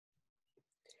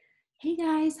Hey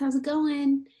guys, how's it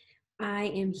going? I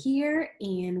am here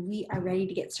and we are ready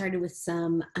to get started with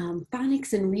some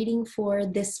phonics and reading for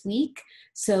this week.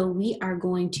 So we are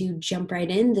going to jump right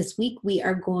in. This week we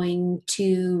are going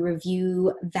to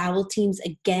review vowel teams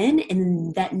again,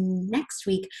 and that next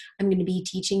week I'm going to be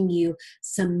teaching you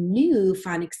some new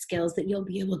phonics skills that you'll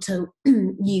be able to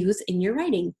use in your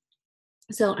writing.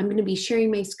 So I'm going to be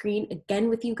sharing my screen again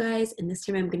with you guys, and this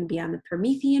time I'm going to be on the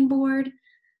Promethean board.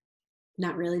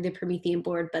 Not really the Promethean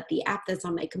board, but the app that's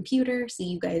on my computer. So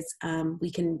you guys, we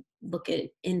can look at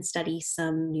and study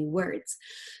some new words.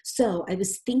 So I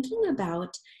was thinking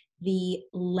about the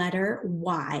letter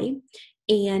Y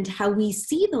and how we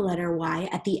see the letter Y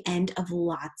at the end of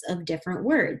lots of different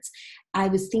words. I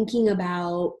was thinking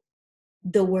about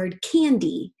the word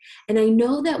candy. And I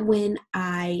know that when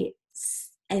I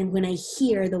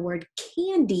hear the word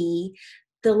candy,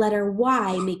 the letter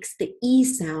Y makes the E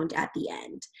sound at the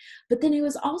end. But then I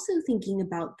was also thinking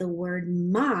about the word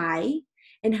my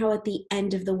and how at the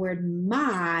end of the word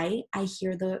my, I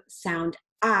hear the sound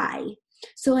I.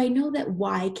 So I know that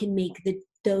Y can make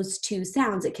those two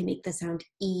sounds. It can make the sound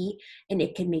E and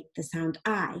it can make the sound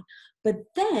I. But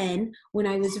then when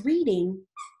I was reading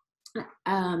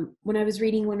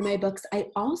one of my books, I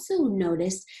also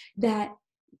noticed that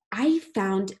I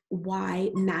found Y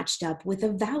matched up with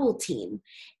a vowel team.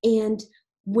 And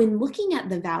when looking at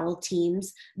the vowel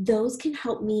teams, those can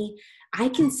help me. I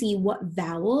can see what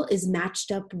vowel is matched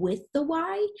up with the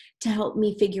Y to help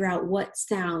me figure out what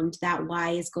sound that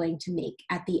Y is going to make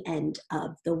at the end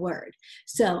of the word.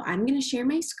 So I'm going to share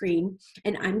my screen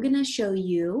and I'm going to show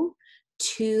you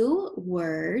two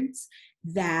words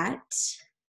that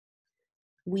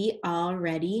we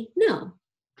already know.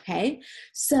 Okay,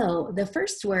 so the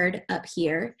first word up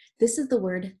here, this is the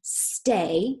word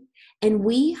stay, and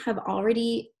we've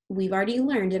already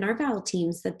learned in our vowel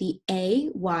teams that the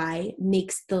AY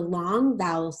makes the long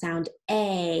vowel sound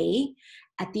A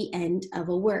at the end of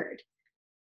a word.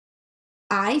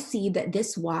 I see that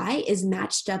this Y is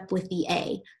matched up with the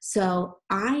A, so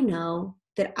I know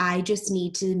that I just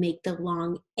need to make the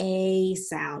long A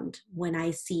sound when I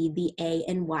see the A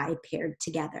and Y paired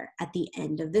together at the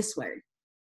end of this word.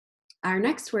 Our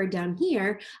next word down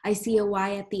here, I see a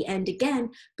Y at the end again,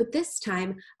 but this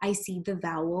time I see the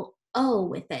vowel O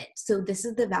with it. So this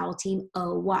is the vowel team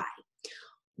OY.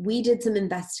 We did some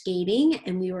investigating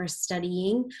and we were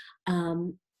studying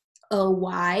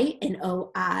OY and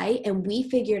OI, and we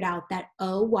figured out that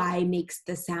OY makes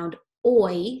the sound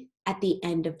OI at the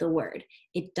end of the word.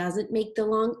 It doesn't make the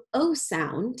long O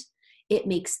sound, it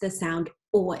makes the sound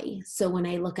OI. So when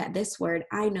I look at this word,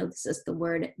 I know this is the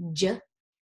word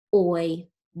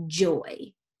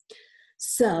joy.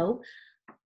 So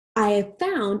I have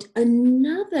found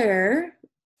another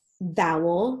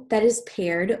vowel that is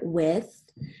paired with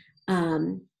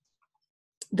the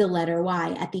letter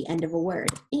Y at the end of a word,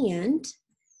 and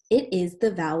it is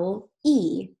the vowel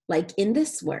E, like in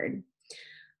this word.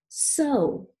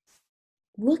 So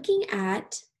looking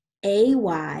at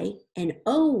AY and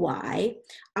OY,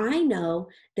 I know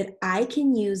that I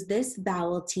can use this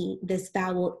vowel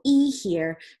E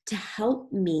here to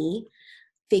help me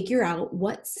figure out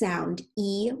what sound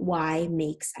EY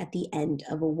makes at the end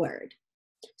of a word.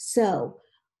 So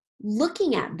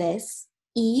looking at this,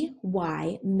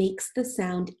 EY makes the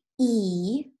sound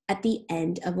E at the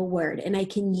end of a word, and I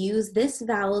can use this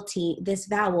vowel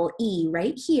E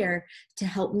right here to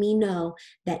help me know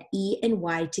that E and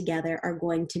Y together are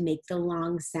going to make the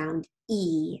long sound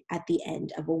E at the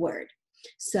end of a word.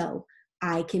 So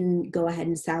I can go ahead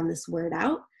and sound this word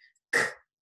out.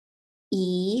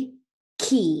 E,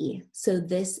 key. So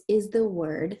this is the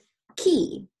word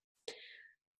key.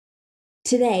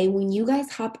 Today, when you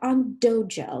guys hop on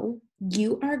Dojo,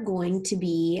 you are going to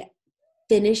be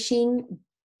finishing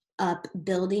up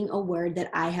building a word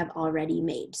that I have already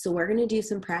made. So we're going to do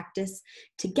some practice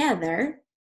together,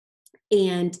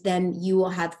 and then you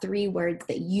will have 3 words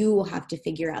that you will have to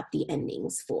figure out the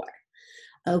endings for.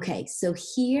 Okay, so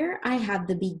here I have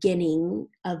the beginning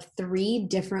of 3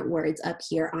 different words up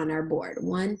here on our board.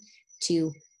 1,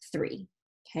 2, 3.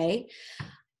 Okay.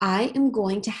 I am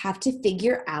going to have to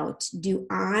figure out, do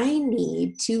I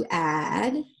need to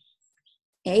add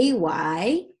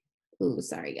AY, ooh,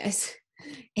 sorry guys,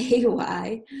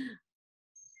 AY,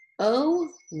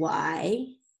 OY,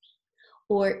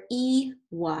 or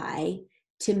EY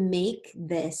to make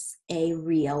this a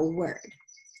real word?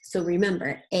 So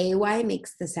remember, AY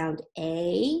makes the sound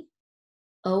A,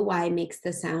 OY makes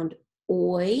the sound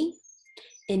OI,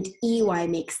 and EY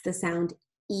makes the sound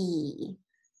E.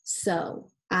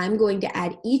 So I'm going to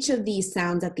add each of these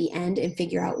sounds at the end and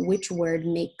figure out which word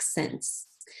makes sense.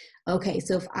 Okay,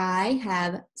 so if I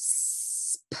have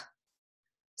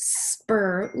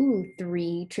spur, ooh,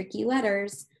 3 tricky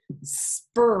letters.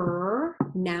 Spur,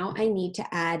 now I need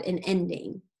to add an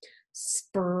ending.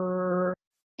 Spur,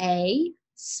 A,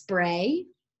 spray.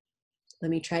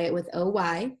 Let me try it with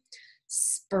OY.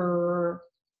 Spur,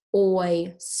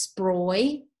 oi,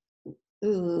 sproy.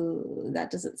 Ooh,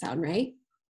 that doesn't sound right.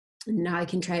 Now I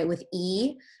can try it with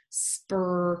E,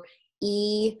 spur,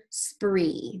 E,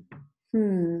 spree.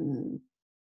 I'm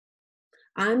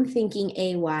thinking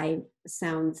AY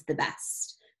sounds the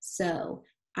best. So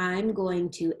I'm going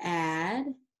to add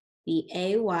the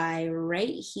AY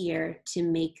right here to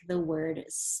make the word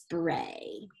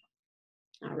spray.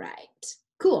 All right,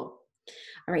 cool.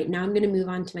 All right, now I'm going to move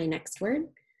on to my next word.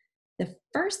 The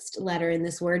first letter in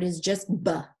this word is just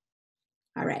B.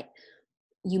 All right,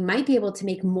 you might be able to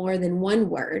make more than one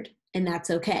word, and that's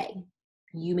okay.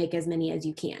 You make as many as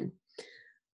you can.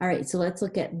 All right, so let's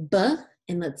look at B,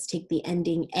 and let's take the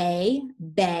ending A,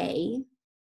 bay.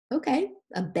 Okay,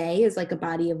 a bay is like a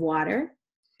body of water.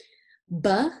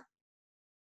 B,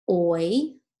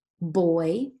 oi,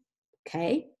 boy.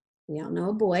 Okay, we all know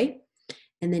a boy.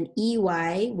 And then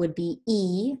EY would be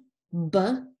E, B,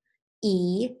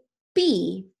 E,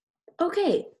 B.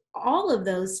 Okay, all of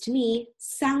those to me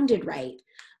sounded right.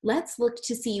 Let's look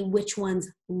to see which ones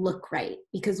look right,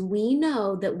 because we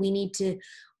know that we need to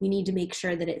make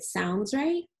sure that it sounds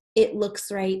right, it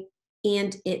looks right,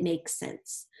 and it makes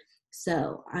sense.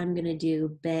 So I'm going to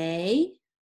do bay.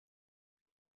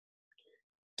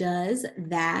 Does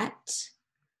that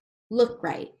look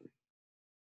right?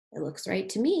 It looks right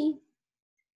to me.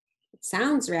 It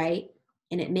sounds right,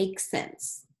 and it makes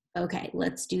sense. Okay,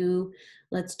 let's do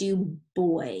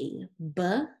boy,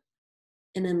 B,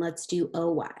 and then let's do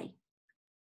OY.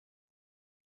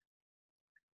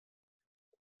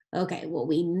 Okay, well,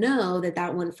 we know that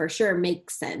that one for sure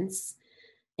makes sense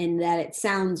and that it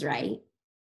sounds right.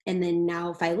 And then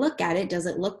now if I look at it, does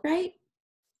it look right?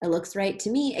 It looks right to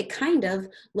me. It kind of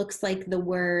looks like the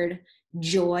word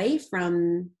joy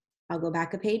from, I'll go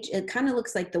back a page. It kind of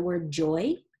looks like the word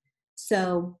joy.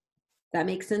 So that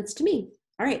makes sense to me.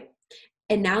 All right.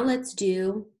 And now let's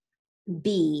do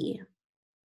B.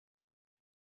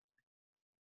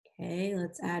 Okay,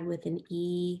 let's add with an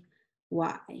EY.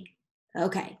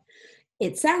 Okay,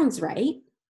 it sounds right,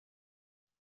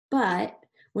 but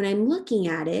when I'm looking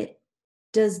at it,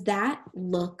 does that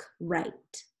look right?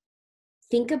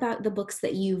 Think about the books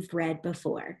that you've read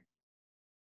before.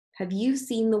 Have you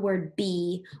seen the word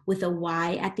bee with a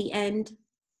Y at the end?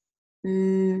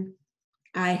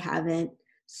 I haven't.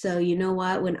 So you know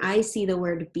what? When I see the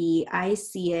word bee, I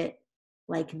see it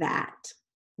like that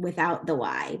without the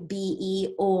Y,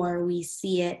 B-E, or we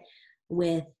see it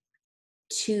with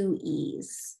 2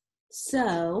 E's.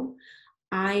 So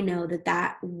I know that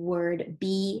that word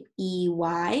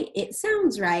B-E-Y, it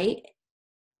sounds right,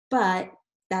 but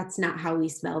that's not how we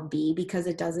spell bee because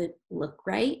it doesn't look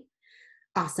right.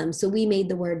 Awesome. So we made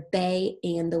the word bay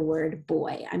and the word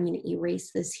boy. I'm going to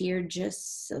erase this here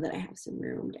just so that I have some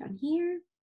room down here.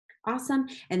 Awesome.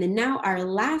 And then now our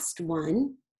last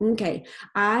one. Okay.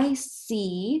 I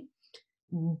see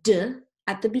D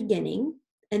at the beginning,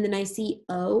 and then I see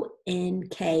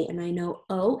O-N-K, and I know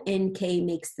O-N-K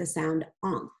makes the sound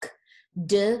onk.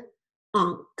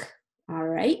 D-onk. All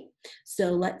right.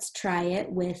 So let's try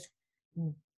it with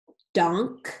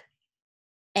donk,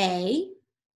 A,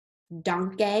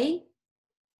 donkey.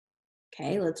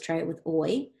 Okay, let's try it with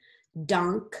oi.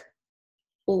 Donk,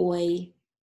 oi,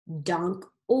 donk,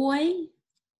 oi.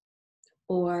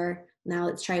 Or now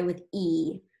let's try it with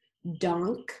E.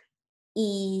 Donk,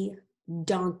 E,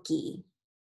 donkey.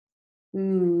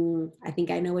 I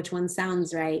think I know which one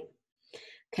sounds right.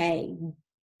 Okay,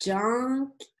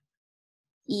 donk,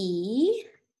 E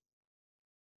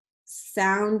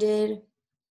sounded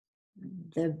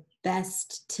the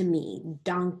best to me.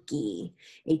 Donkey,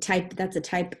 that's a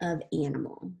type of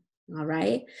animal. All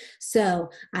right.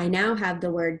 So I now have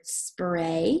the word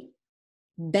spray,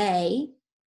 bay,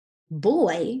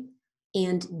 boy,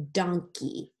 and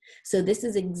donkey. So this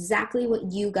is exactly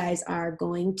what you guys are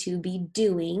going to be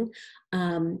doing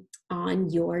on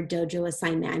your dojo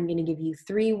assignment. I'm going to give you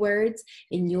 3 words,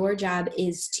 and your job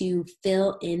is to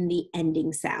fill in the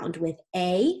ending sound with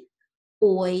A,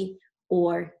 oi,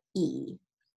 or E.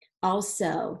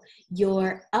 Also,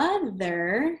 your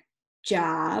other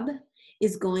job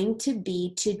is going to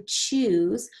be to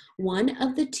choose one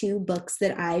of the 2 books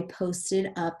that I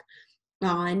posted up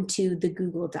onto the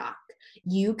Google Doc.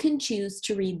 You can choose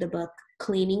to read the book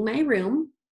Cleaning My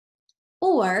Room,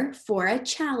 or for a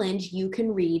challenge, you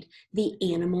can read The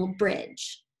Animal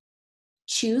Bridge.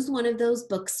 Choose one of those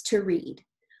books to read.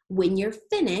 When you're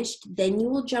finished, then you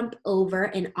will jump over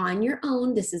and on your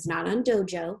own, this is not on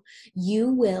Dojo,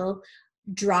 you will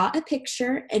draw a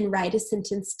picture and write a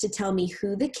sentence to tell me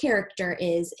who the character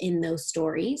is in those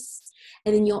stories.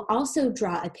 And then you'll also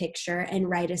draw a picture and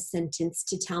write a sentence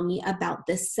to tell me about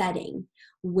the setting.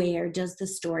 Where does the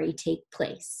story take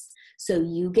place? So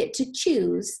you get to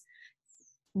choose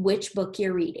which book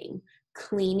you're reading,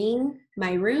 Cleaning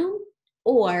My Room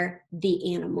or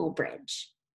The Animal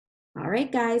Bridge. All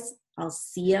right, guys, I'll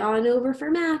see you on over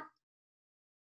for math.